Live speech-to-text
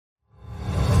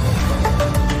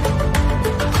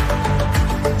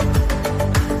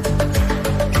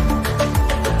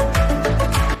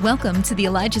Welcome to the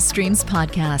Elijah Streams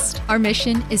podcast. Our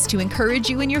mission is to encourage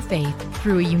you in your faith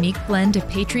through a unique blend of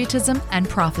patriotism and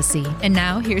prophecy. And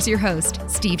now, here's your host,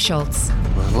 Steve Schultz.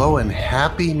 Hello and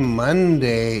happy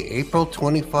Monday, April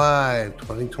 25,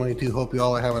 2022. Hope you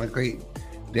all are having a great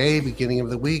day, beginning of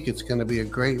the week. It's going to be a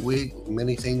great week.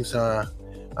 Many things on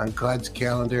God's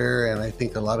calendar, and I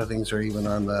think a lot of things are even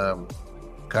on the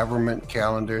government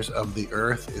calendars of the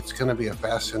earth. It's going to be a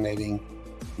fascinating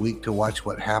week to watch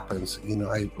what happens. You know,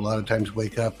 I a lot of times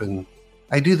wake up, and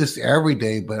I do this every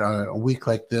day, but on a week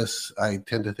like this, I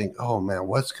tend to think, oh man,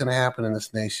 what's going to happen in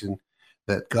this nation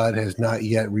that God has not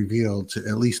yet revealed, to,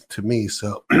 at least to me.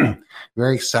 So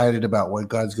very excited about what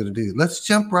God's going to do. Let's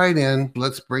jump right in.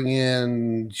 Let's bring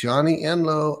in Johnny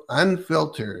Enlow,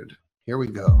 Unfiltered. Here we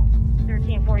go.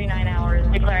 1349 hours,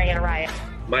 declaring it a riot.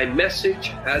 My message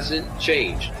hasn't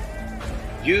changed.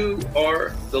 You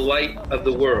are the light of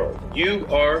the world. You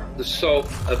are the salt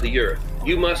of the earth.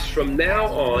 You must from now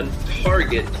on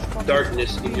target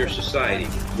darkness in your society.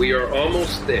 We are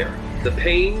almost there. The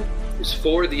pain is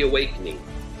for the awakening.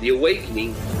 The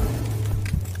awakening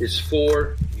is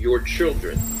for your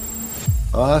children.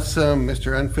 Awesome,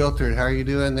 Mr. Unfiltered. How are you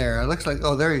doing there? It looks like,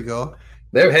 oh, there you go.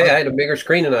 There, hey, I had a bigger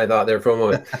screen than I thought there for a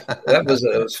moment. That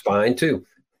was fine too.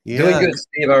 Yeah. Doing good,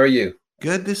 Steve. How are you?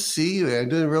 Good to see you. I'm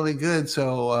doing really good.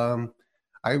 So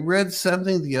I read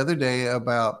something the other day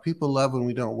about people love when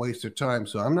we don't waste their time.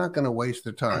 So I'm not going to waste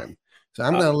their time. So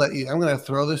I'm going to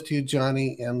throw this to you,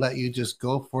 Johnny, and let you just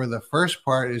go for the first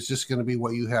part. Is just going to be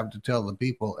what you have to tell the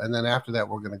people. And then after that,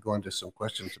 we're going to go into some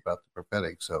questions about the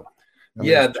prophetic. So I'm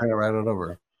going to turn it right on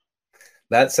over.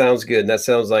 That sounds good. That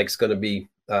sounds like it's going to be,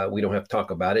 we don't have to talk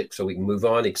about it, so we can move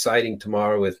on. Exciting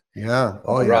tomorrow with Robin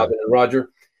and Roger.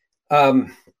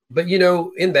 But, you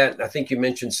know, in that, I think you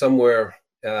mentioned somewhere,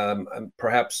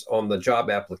 perhaps on the job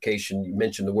application, you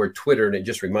mentioned the word Twitter, and it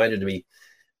just reminded me,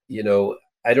 you know,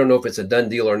 I don't know if it's a done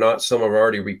deal or not. Some are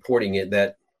already reporting it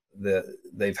that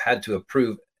they've had to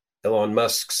approve Elon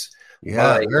Musk's.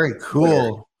 Very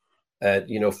cool. At,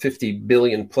 you know, $50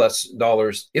 billion plus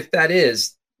dollars. If that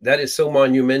is so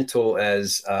monumental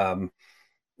as, I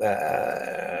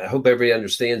hope everybody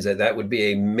understands that would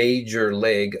be a major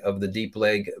leg of the deep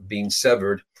leg being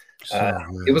severed.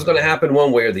 It was going to happen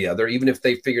one way or the other. Even if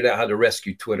they figured out how to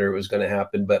rescue Twitter, it was going to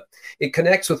happen. But it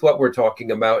connects with what we're talking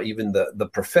about, even the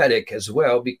prophetic as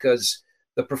well, because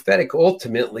the prophetic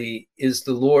ultimately is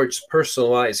the Lord's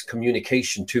personalized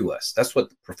communication to us. That's what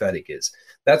the prophetic is.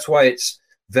 That's why it's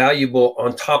valuable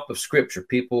on top of Scripture.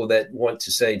 People that want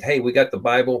to say, hey, we got the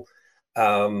Bible.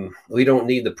 We don't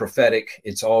need the prophetic.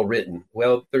 It's all written.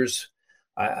 Well,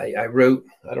 I wrote,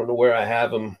 I don't know where I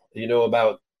have them, you know,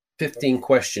 about 15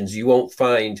 questions you won't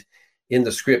find in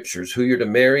the Scriptures. Who you're to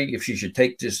marry, if you should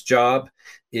take this job,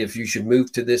 if you should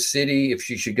move to this city, if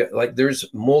you should go, like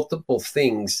there's multiple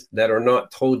things that are not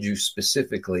told you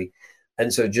specifically.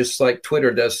 And so just like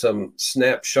Twitter does some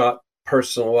snapshot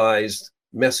personalized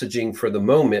messaging for the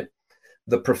moment,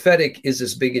 the prophetic is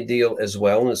as big a deal as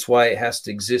well. And it's why it has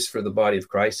to exist for the body of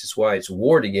Christ. It's why it's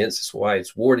warred against. It's why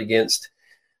it's warred against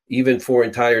even for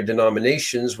entire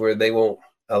denominations where they won't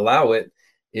allow it.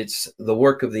 It's the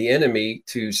work of the enemy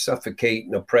to suffocate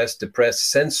and oppress, depress,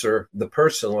 censor the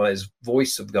personalized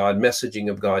voice of God,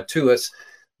 messaging of God to us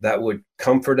that would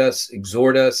comfort us,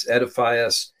 exhort us, edify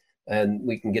us. And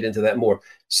we can get into that more.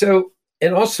 So,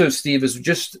 and also, Steve, is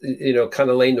just, you know, kind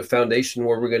of laying the foundation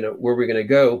where we're gonna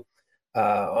go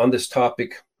on this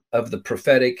topic of the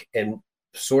prophetic, and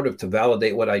sort of to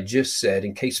validate what I just said,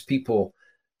 in case people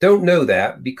don't know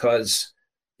that, because,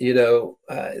 you know,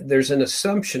 there's an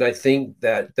assumption, I think,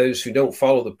 that those who don't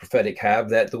follow the prophetic have,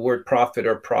 that the word prophet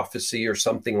or prophecy or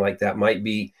something like that might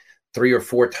be 3 or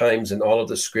 4 times in all of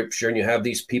the Scripture. And you have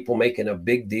these people making a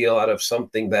big deal out of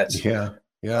something that's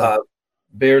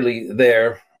barely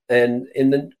there.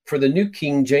 And for the New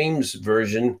King James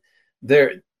Version,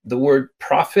 the word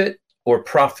prophet or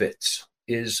prophets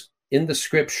is in the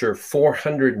Scripture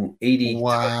 480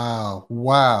 times.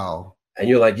 Wow. And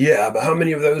you're like, yeah, but how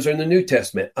many of those are in the New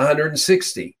Testament?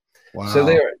 160. Wow. So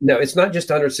it's not just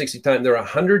 160 times. There are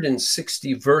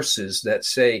 160 verses that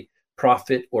say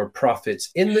prophet or prophets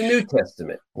in the New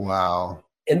Testament. Wow.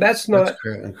 And that's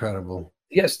incredible.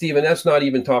 Yes, Stephen, that's not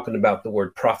even talking about the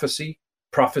word prophecy,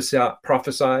 prophesy,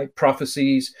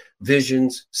 prophecies,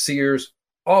 visions, seers,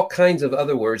 all kinds of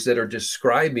other words that are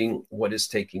describing what is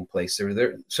taking place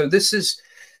there. So this is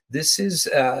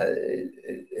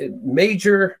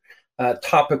major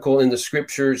topical in the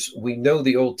Scriptures. We know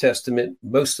the Old Testament,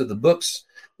 most of the books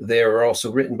there are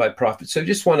also written by prophets. So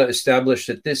just want to establish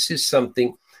that this is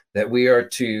something that we are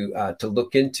to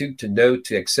look into, to know,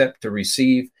 to accept, to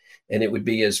receive. And it would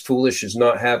be as foolish as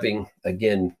not having,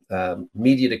 again,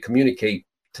 media to communicate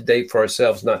today for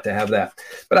ourselves, not to have that.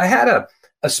 But I had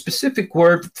a specific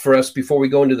word for us before we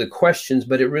go into the questions,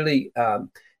 but it really,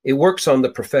 it works on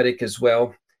the prophetic as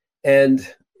well. And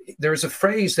there's a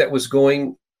phrase that was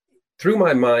going through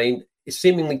my mind,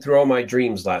 seemingly through all my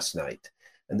dreams last night.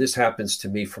 And this happens to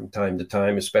me from time to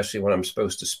time, especially when I'm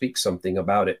supposed to speak something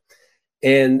about it.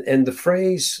 And the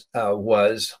phrase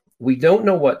was, we don't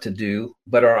know what to do,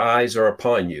 but our eyes are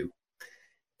upon you.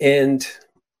 And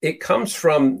it comes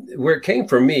from, where it came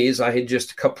from me is I had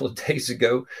just a couple of days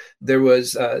ago, there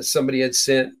was somebody had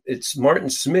sent, it's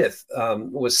Martin Smith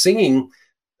was singing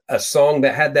a song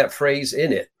that had that phrase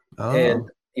in it. Oh. And,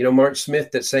 you know, Martin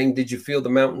Smith that sang, did you feel the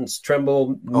mountains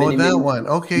tremble? One.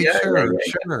 Okay, yeah,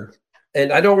 sure.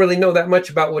 And I don't really know that much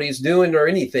about what he's doing or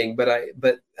anything, but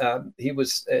he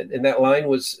was, and that line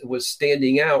was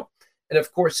standing out. And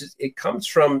of course, it comes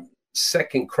from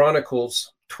 2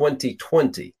 Chronicles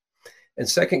 20:20. And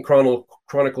 2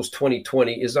 Chronicles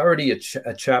 20:20 is already a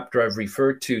chapter I've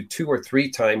referred to 2 or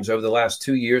 3 times over the last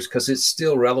 2 years because it's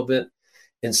still relevant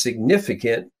and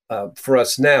significant for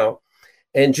us now.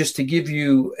 And just to give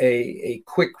you a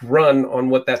quick run on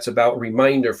what that's about,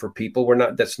 reminder for people,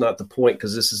 that's not the point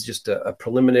because this is just a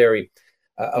preliminary,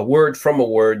 a word from a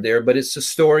word there, but it's a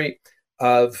story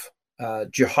of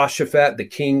Jehoshaphat, the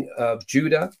king of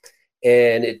Judah.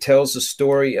 And it tells the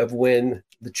story of when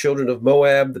the children of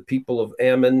Moab, the people of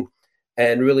Ammon,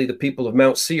 and really the people of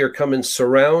Mount Seir come and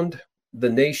surround the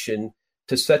nation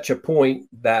to such a point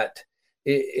that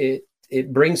it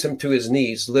brings him to his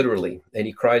knees, literally, and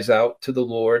he cries out to the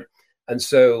Lord. And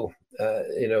so,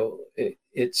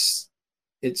 it's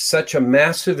such a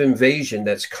massive invasion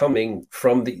that's coming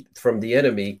from the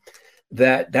enemy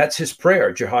that's his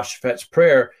prayer. Jehoshaphat's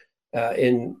prayer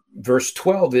in verse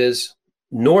 12 is,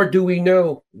 nor do we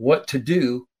know what to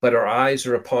do, but our eyes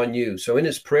are upon you. So in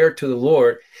his prayer to the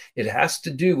Lord, it has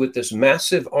to do with this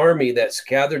massive army that's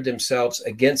gathered themselves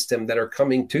against him that are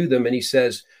coming to them. And he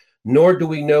says, nor do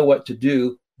we know what to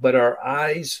do, but our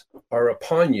eyes are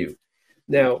upon you.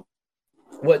 Now,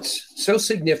 what's so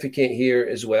significant here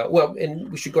as well,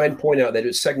 and we should go ahead and point out that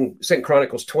it's Second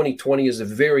Chronicles 20:20 is a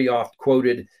very oft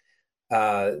quoted,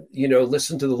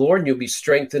 listen to the Lord and you'll be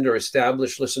strengthened or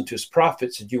established. Listen to his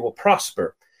prophets and you will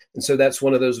prosper. And so that's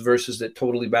one of those verses that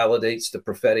totally validates the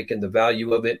prophetic and the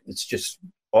value of it. It's just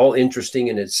all interesting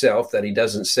in itself that he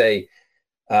doesn't say,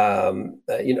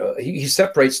 he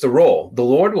separates the role. The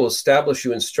Lord will establish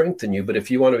you and strengthen you. But if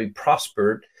you want to be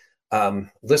prospered,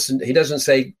 listen, he doesn't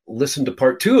say, listen to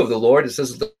part 2 of the Lord. It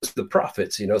says, listen to the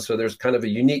prophets, so there's kind of a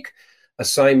unique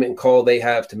assignment and call they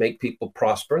have to make people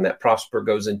prosper. And that prosper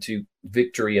goes into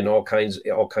victory in all kinds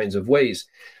of ways.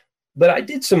 But I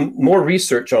did some more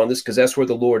research on this because that's where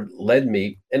the Lord led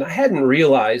me. And I hadn't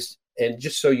realized, and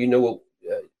just so you know,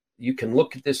 you can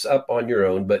look at this up on your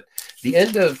own, but the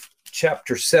end of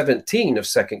chapter 17 of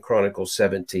 2 Chronicles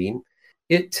 17,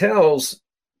 it tells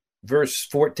verse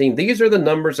 14, these are the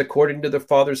numbers according to their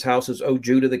fathers' houses, O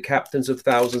Judah, the captains of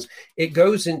thousands. It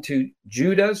goes into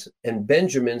Judah's and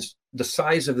Benjamin's, the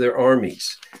size of their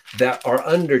armies that are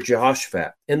under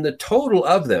Jehoshaphat. And the total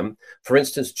of them, for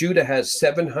instance, Judah has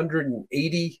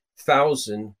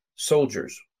 780,000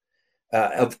 soldiers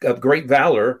of great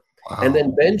valor. Wow. And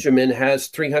then Benjamin has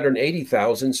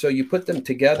 380,000. So you put them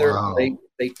together, wow.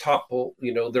 They topple,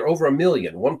 they're over 1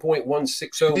 million, 1.160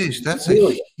 Jeez, that's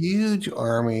million. A huge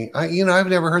army. I've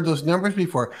never heard those numbers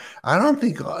before. I don't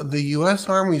think the U.S.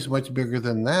 Army is much bigger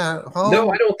than that. Oh, no,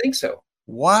 I don't think so.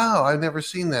 Wow, I've never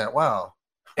seen that. Wow.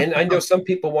 And I know some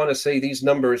people want to say these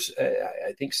numbers,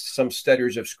 I think some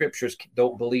studiers of scriptures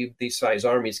don't believe these size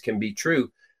armies can be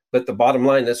true. But the bottom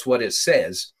line, that's what it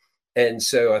says. And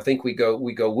so I think we go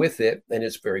with it, and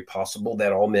it's very possible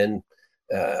that all men,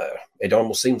 it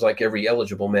almost seems like every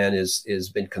eligible man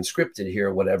is been conscripted here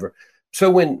or whatever. So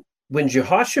when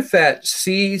Jehoshaphat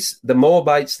sees the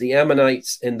Moabites, the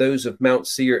Ammonites, and those of Mount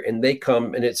Seir, and they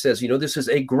come, and it says, this is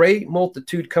a great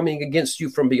multitude coming against you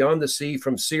from beyond the sea,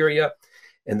 from Syria,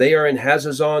 and they are in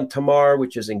Hazazon Tamar,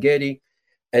 which is En Gedi.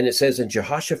 And it says, and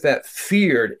Jehoshaphat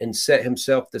feared and set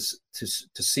himself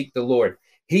to seek the Lord.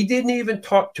 He didn't even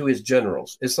talk to his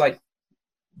generals. It's like,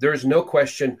 there's no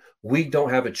question, we don't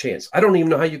have a chance. I don't even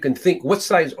know how you can think what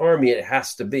size army it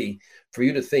has to be for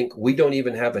you to think we don't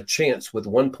even have a chance with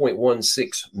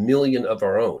 1.16 million of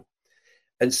our own.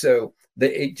 And so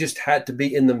it just had to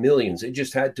be in the millions. It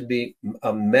just had to be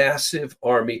a massive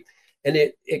army. And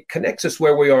it connects us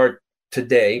where we are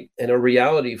today and a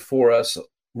reality for us,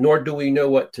 nor do we know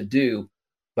what to do,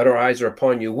 but our eyes are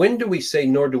upon you. When do we say,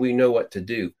 nor do we know what to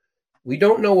do? We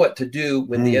don't know what to do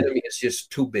when the enemy is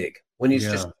just too big, when he's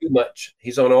just too much.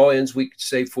 He's on all ends, we could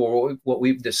say, for what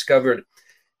we've discovered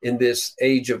in this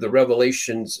age of the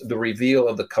revelations, the reveal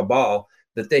of the cabal,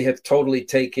 that they have totally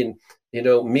taken,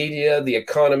 media, the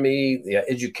economy, the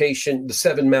education, the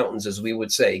seven mountains, as we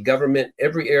would say, government,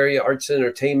 every area, arts and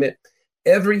entertainment,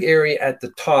 every area at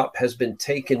the top has been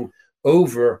taken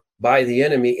over by the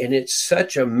enemy. And it's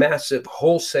such a massive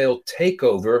wholesale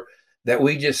takeover that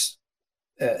we just,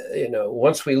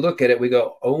 once we look at it, we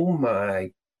go, oh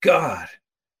my God,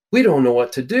 we don't know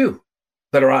what to do,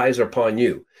 but our eyes are upon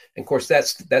you. And of course,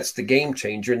 that's the game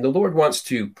changer. And the Lord wants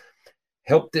to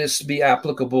help this be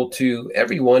applicable to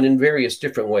everyone in various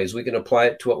different ways. We can apply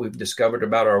it to what we've discovered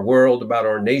about our world, about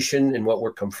our nation, and what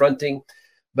we're confronting.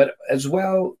 But as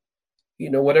well,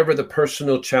 whatever the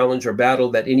personal challenge or battle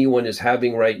that anyone is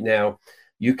having right now,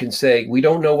 you can say, we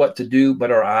don't know what to do, but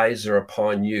our eyes are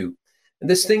upon you. And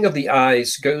this thing of the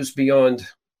eyes goes beyond,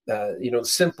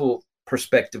 simple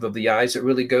perspective of the eyes. It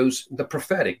really goes the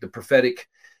prophetic. The prophetic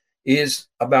is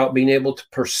about being able to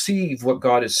perceive what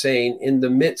God is saying in the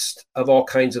midst of all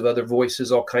kinds of other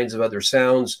voices, all kinds of other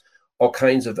sounds, all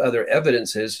kinds of other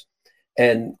evidences.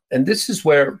 And this is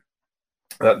where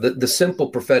the simple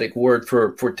prophetic word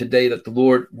for today that the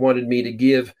Lord wanted me to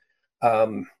give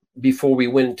before we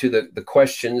went into the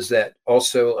questions that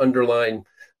also underline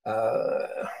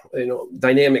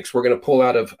dynamics we're going to pull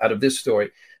out of this story.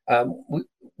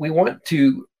 We want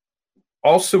to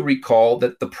also recall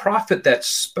that the prophet that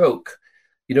spoke,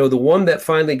 the one that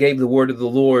finally gave the word of the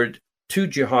Lord to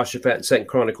Jehoshaphat in 2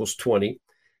 Chronicles 20,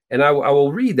 and I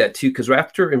will read that to you, because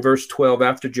in verse 12,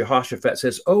 after Jehoshaphat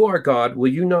says, "O our God,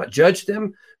 will you not judge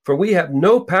them? For we have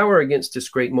no power against this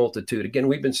great multitude." Again,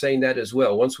 we've been saying that as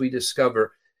well. Once we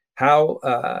discover how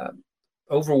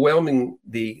overwhelming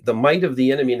the might of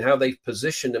the enemy and how they've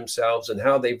positioned themselves and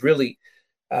how they've really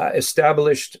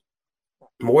established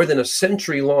more than a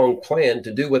century-long plan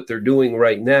to do what they're doing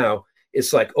right now,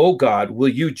 it's like, oh God, will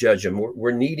you judge them?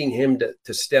 We're needing him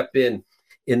to step in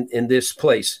this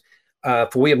place. For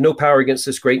we have no power against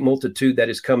this great multitude that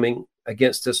is coming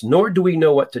against us, nor do we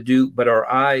know what to do, but our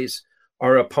eyes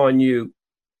are upon you.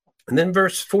 And then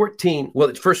verse 14, well,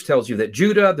 it first tells you that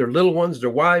Judah, their little ones, their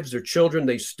wives, their children,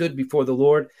 they stood before the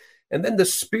Lord. And then the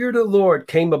Spirit of the Lord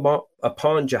came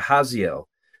upon Jahaziel,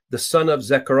 the son of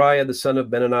Zechariah, the son of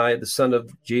Benaniah, the son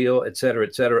of Jeiel, et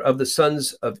cetera, of the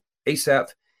sons of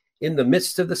Asaph, in the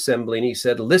midst of the assembly. And he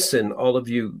said, listen, all of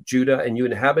you, Judah, and you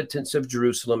inhabitants of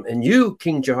Jerusalem, and you,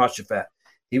 King Jehoshaphat.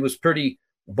 He was pretty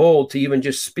bold to even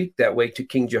just speak that way to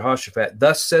King Jehoshaphat.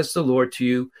 Thus says the Lord to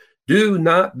you, do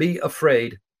not be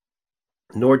afraid,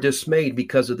 nor dismayed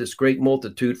because of this great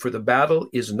multitude, for the battle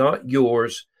is not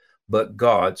yours, but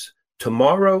God's.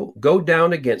 Tomorrow go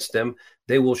down against them.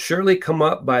 They will surely come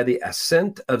up by the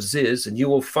ascent of Ziz, and you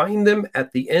will find them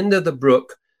at the end of the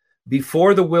brook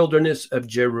before the wilderness of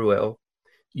Jeruel.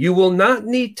 You will not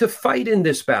need to fight in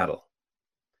this battle.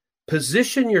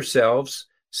 Position yourselves,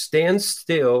 stand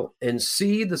still, and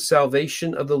see the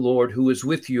salvation of the Lord who is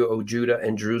with you, O Judah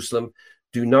and Jerusalem.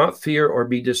 Do not fear or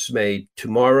be dismayed.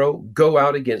 Tomorrow go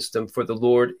out against them, for the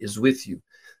Lord is with you.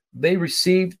 They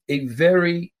received a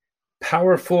very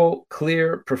powerful,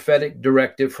 clear prophetic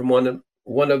directive from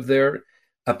one of their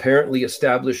apparently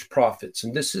established prophets.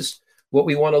 And this is what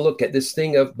we want to look at, this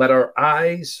thing of, but our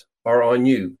eyes are on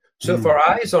you. So if our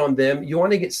eyes on them, you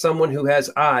want to get someone who has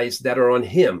eyes that are on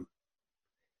him.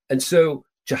 And so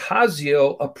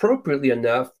Jahaziel, appropriately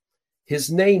enough, his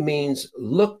name means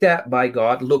looked at by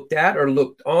God, looked at or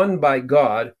looked on by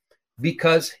God,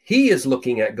 because he is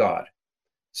looking at God.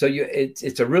 So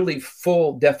it's a really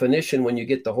full definition when you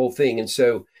get the whole thing. And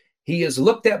so he is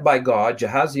looked at by God.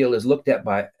 Jahaziel is looked at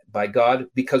by God,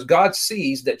 because God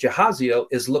sees that Jahaziel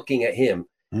is looking at him.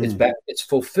 It's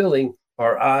fulfilling,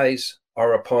 our eyes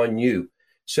are upon you.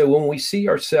 So when we see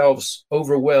ourselves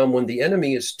overwhelmed, when the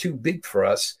enemy is too big for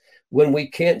us, when we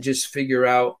can't just figure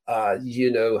out,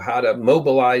 how to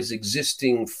mobilize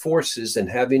existing forces and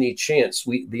have any chance,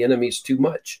 the enemy's too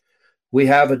much. We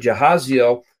have a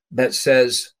Jahaziel that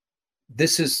says,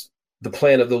 this is the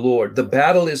plan of the Lord. The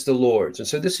battle is the Lord's. And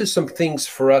so this is some things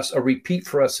for us, a repeat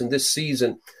for us in this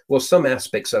season. Well, some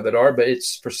aspects of it are, but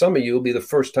it's for some of you, it'll be the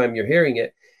first time you're hearing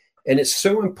it. And it's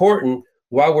so important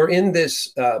while we're in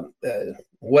this, the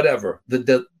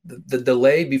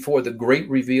delay before the great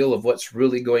reveal of what's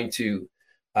really going to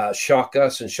shock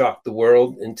us and shock the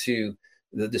world, into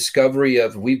the discovery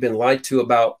of we've been lied to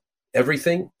about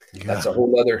everything. Yeah. That's a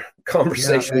whole other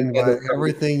conversation. Yeah, and by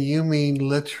everything, you mean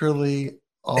literally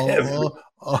all.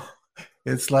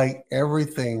 It's like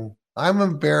everything. I'm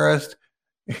embarrassed,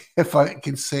 if I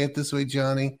can say it this way,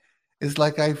 Johnny. It's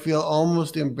like I feel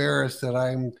almost embarrassed that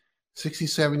I'm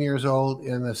 67 years old,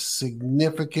 and a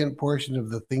significant portion of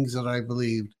the things that I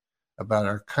believed about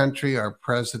our country, our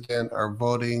president, our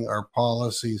voting, our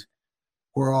policies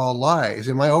were all lies.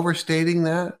 Am I overstating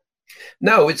that?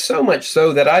 No, it's so much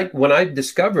so that when I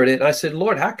discovered it, I said,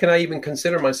 Lord, how can I even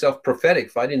consider myself prophetic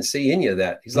if I didn't see any of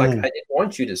that? He's like, I didn't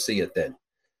want you to see it then.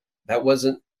 That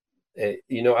wasn't, I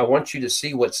want you to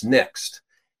see what's next.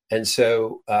 And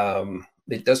so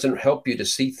it doesn't help you to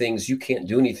see things you can't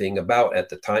do anything about at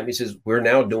the time. He says, we're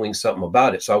now doing something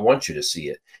about it. So I want you to see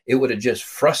it. It would have just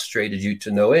frustrated you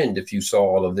to no end if you saw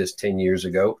all of this 10 years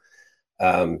ago,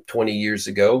 20 years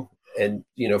ago. And,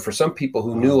 for some people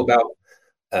who knew about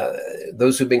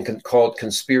those who've been called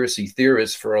conspiracy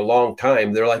theorists for a long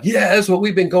time, they're like, yeah, that's what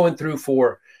we've been going through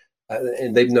for.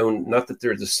 And they've known, not that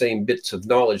they're the same bits of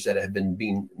knowledge that have been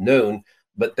being known,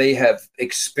 but they have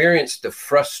experienced the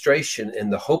frustration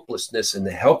and the hopelessness and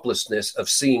the helplessness of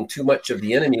seeing too much of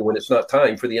the enemy when it's not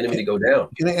time for the enemy to go down.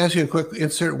 Can I ask you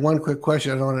one quick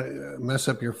question? I don't want to mess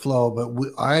up your flow,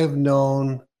 but I've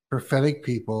known prophetic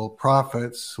people,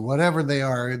 prophets, whatever they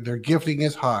are, their gifting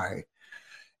is high.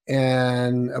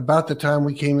 And about the time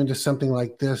we came into something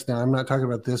like this, now I'm not talking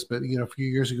about this, but a few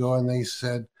years ago, and they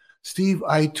said, Steve,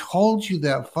 I told you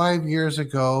that 5 years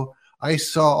ago. I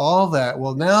saw all that.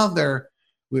 Well, now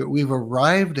we've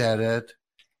arrived at it.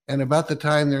 And about the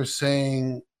time they're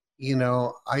saying,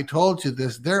 I told you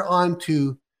this, they're on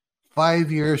to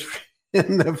 5 years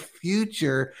in the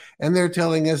future. And they're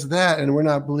telling us that. And we're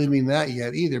not believing that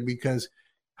yet either, because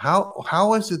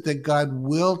how is it that God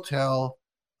will tell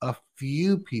a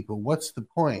few people? What's the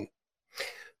point?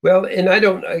 Well, and I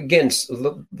don't, again,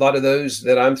 a lot of those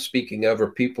that I'm speaking of are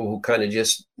people who kind of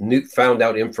just found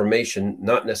out information,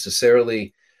 not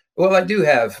necessarily. Well, I do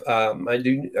have, I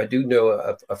do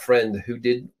know a friend who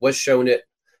was shown it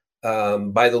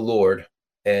by the Lord,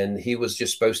 and he was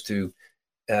just supposed to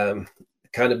kind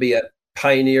of be a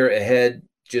pioneer ahead,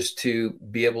 just to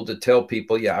be able to tell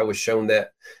people, yeah, I was shown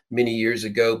that many years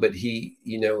ago, but he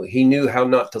knew how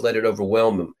not to let it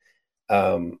overwhelm him.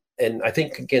 And I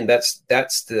think, again, that's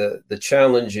the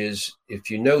challenge is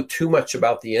if you know too much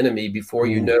about the enemy before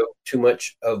you know too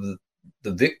much of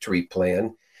the victory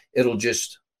plan, it'll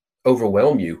just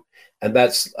overwhelm you. And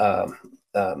that's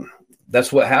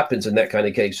what happens in that kind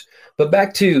of case. But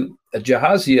back to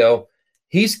Jehaziel,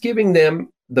 he's giving them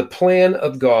the plan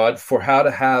of God for how to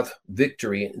have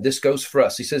victory. This goes for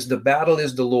us. He says, the battle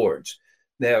is the Lord's.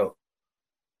 Now,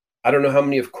 I don't know how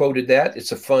many have quoted that.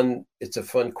 It's a fun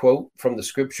quote from the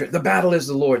scripture. The battle is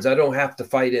the Lord's. I don't have to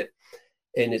fight it,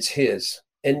 and it's his.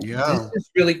 And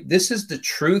this is the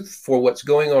truth for what's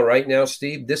going on right now,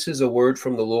 Steve. This is a word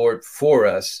from the Lord for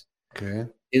us. Okay.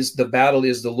 Is the battle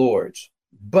is the Lord's.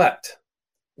 But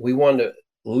we want to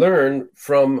learn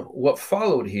from what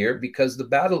followed here, because the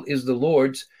battle is the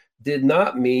Lord's did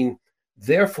not mean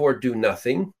therefore do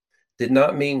nothing. Did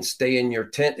not mean stay in your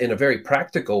tent in a very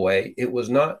practical way. It was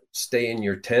not stay in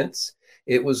your tents.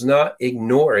 It was not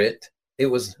ignore it. It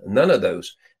was none of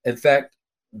those. In fact,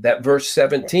 that verse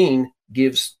 17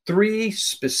 gives 3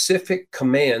 specific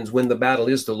commands when the battle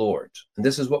is the Lord's. And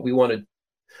this is what we want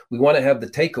to have the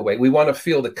takeaway. We want to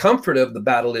feel the comfort of the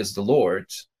battle is the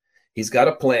Lord's. He's got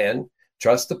a plan.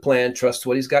 Trust the plan. Trust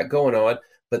what he's got going on.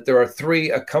 But there are 3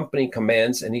 accompanying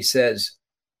commands. And he says,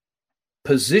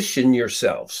 position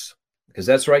yourselves. Because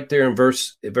that's right there in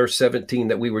verse 17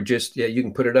 that we were just, you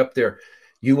can put it up there.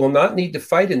 You will not need to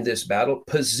fight in this battle.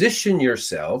 Position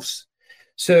yourselves.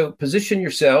 So position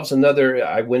yourselves.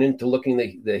 I went into looking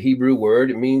the Hebrew word.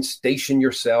 It means station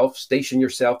yourself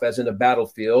as in a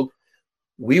battlefield.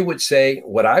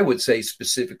 What I would say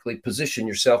specifically, position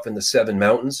yourself in the 7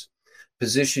 mountains.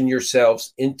 Position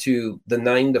yourselves into the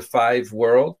 9 to 5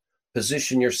 world.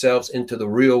 Position yourselves into the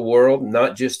real world,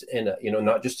 not just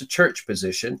not just a church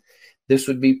position. This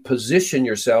would be position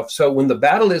yourself. So when the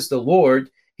battle is the Lord,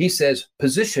 he says,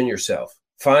 position yourself,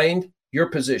 find your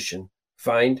position,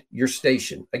 find your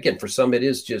station. Again, for some, it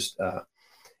is just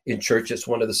in church, it's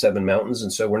one of the 7 mountains.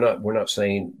 And so we're not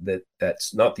saying that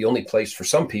that's not the only place for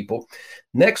some people.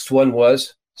 Next one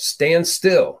was stand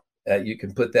still. You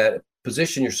can put that,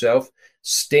 position yourself,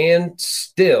 stand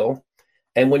still.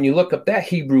 And when you look up that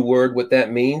Hebrew word, what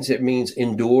that means, it means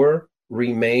endure,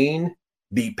 remain,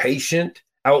 be patient,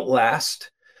 outlast.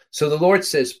 So the Lord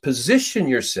says, position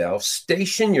yourself,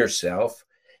 station yourself,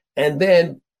 and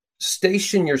then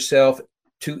station yourself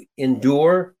to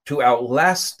endure, to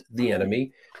outlast the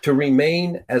enemy, to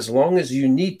remain as long as you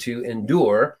need to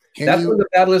endure. That's when the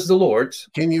battle is the Lord's.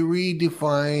 Can you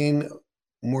redefine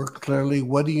more clearly,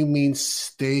 what do you mean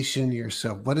station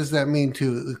yourself? What does that mean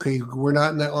okay, we're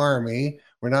not in the army,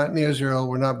 we're not in Israel,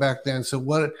 we're not back then. So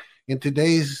what in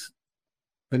today's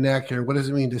vernacular, what does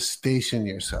it mean to station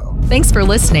yourself? Thanks for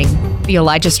listening. The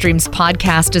Elijah Streams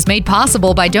podcast is made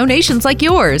possible by donations like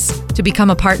yours. To become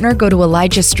a partner, go to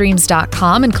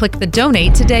ElijahStreams.com and click the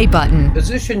Donate Today button.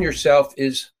 Position yourself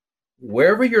is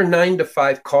wherever your 9 to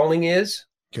 5 calling is,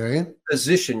 Okay.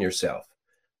 position yourself.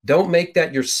 Don't make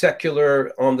that your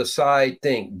secular on the side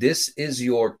thing. This is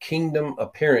your kingdom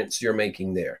appearance you're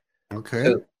making there. Okay.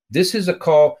 So this is a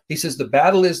call. He says the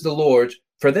battle is the Lord's.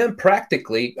 For them,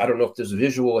 practically, I don't know if this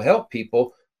visual will help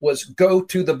people, was go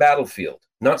to the battlefield,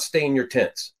 not stay in your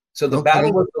tents. So the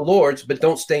battle was the Lord's, but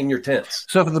don't stay in your tents.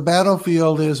 So if the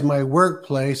battlefield is my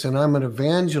workplace and I'm an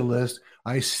evangelist,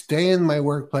 I stay in my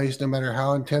workplace no matter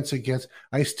how intense it gets.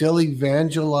 I still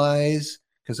evangelize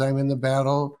because I'm in the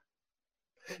battle.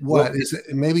 What is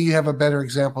it? Maybe you have a better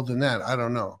example than that. I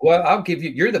don't know. Well, I'll give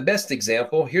you, you're the best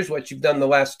example. Here's what you've done the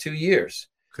last 2 years.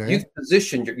 Okay.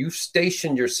 You've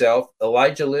stationed yourself,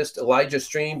 Elijah List, Elijah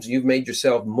Streams. You've made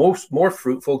yourself more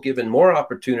fruitful, given more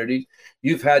opportunity.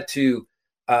 You've had to,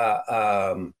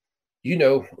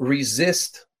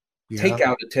 resist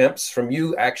takeout attempts from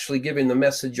you actually giving the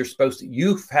message you're supposed to.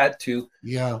 You've had to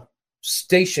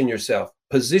station yourself,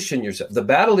 position yourself. The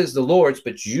battle is the Lord's,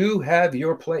 but you have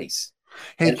your place.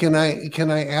 Hey, can I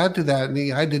add to that?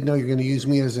 I didn't know you're going to use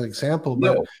me as an example,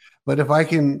 No. but if I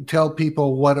can tell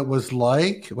people what it was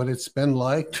like, what it's been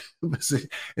like,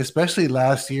 especially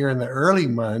last year in the early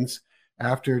months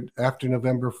after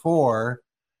November 4,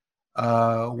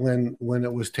 when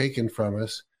it was taken from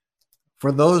us,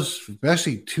 for those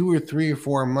especially 2 or 3 or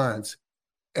 4 months,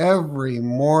 every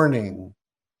morning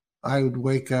I would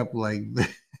wake up like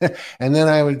this. And then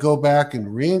I would go back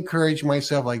and re-encourage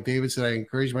myself. Like David said, I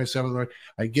encourage myself.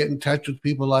 I'd get in touch with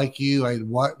people like you. I'd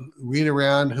read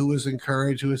around who was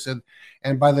encouraged, who said,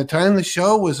 and by the time the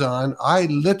show was on, I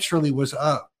literally was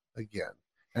up again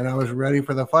and I was ready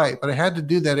for the fight. But I had to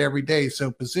do that every day.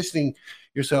 So positioning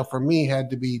yourself for me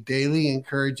had to be daily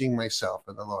encouraging myself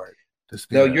in the Lord.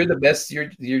 No, you're the best.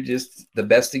 You're just the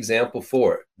best example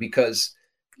for it, because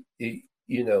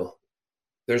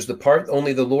there's the part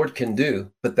only the Lord can do,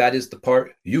 but that is the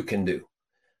part you can do.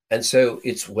 And so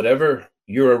it's whatever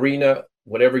your arena,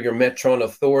 whatever your metron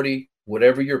authority,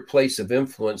 whatever your place of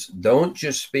influence, don't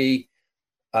just be,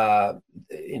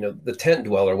 the tent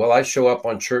dweller. Well, I show up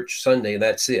on church Sunday and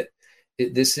that's it.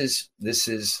 This is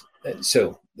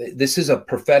a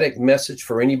prophetic message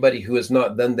for anybody who has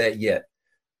not done that yet.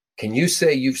 Can you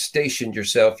say you've stationed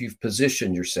yourself, you've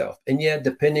positioned yourself? And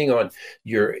depending on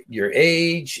your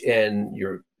age and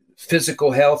your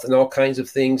physical health and all kinds of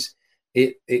things,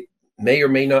 it may or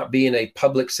may not be in a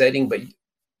public setting. But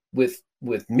with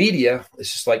media,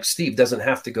 it's just like Steve doesn't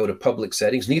have to go to public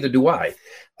settings. Neither do I,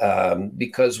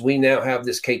 because we now have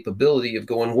this capability of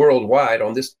going worldwide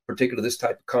on this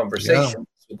type of conversation.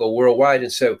 We'll go worldwide,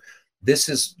 and so this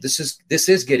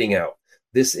is getting out.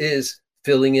 This is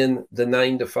filling in the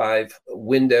 9 to 5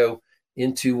 window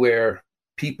into where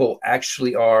people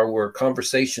actually are, where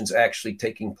conversations actually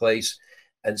taking place.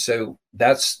 And so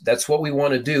that's what we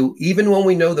want to do, even when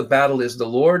we know the battle is the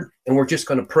Lord and we're just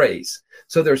going to praise.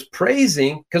 So there's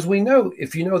praising, because we know,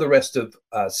 if you know the rest of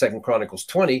 2 Chronicles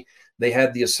 20, they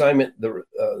had the assignment,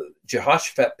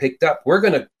 Jehoshaphat picked up. We're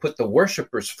going to put the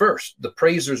worshipers first. The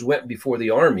praisers went before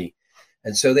the army.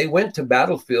 And so they went to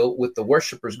battlefield with the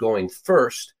worshipers going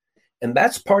first. And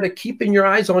that's part of keeping your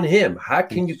eyes on him. How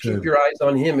can you keep your eyes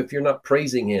on him if you're not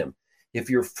praising him? If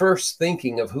you're first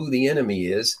thinking of who the enemy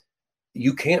is,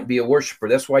 you can't be a worshiper.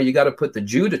 That's why you got to put the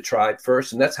Judah tribe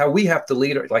first. And that's how we have to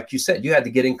lead. Like you said, you had to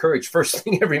get encouraged first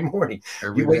thing every morning.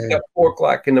 You wake up 4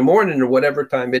 o'clock in the morning or whatever time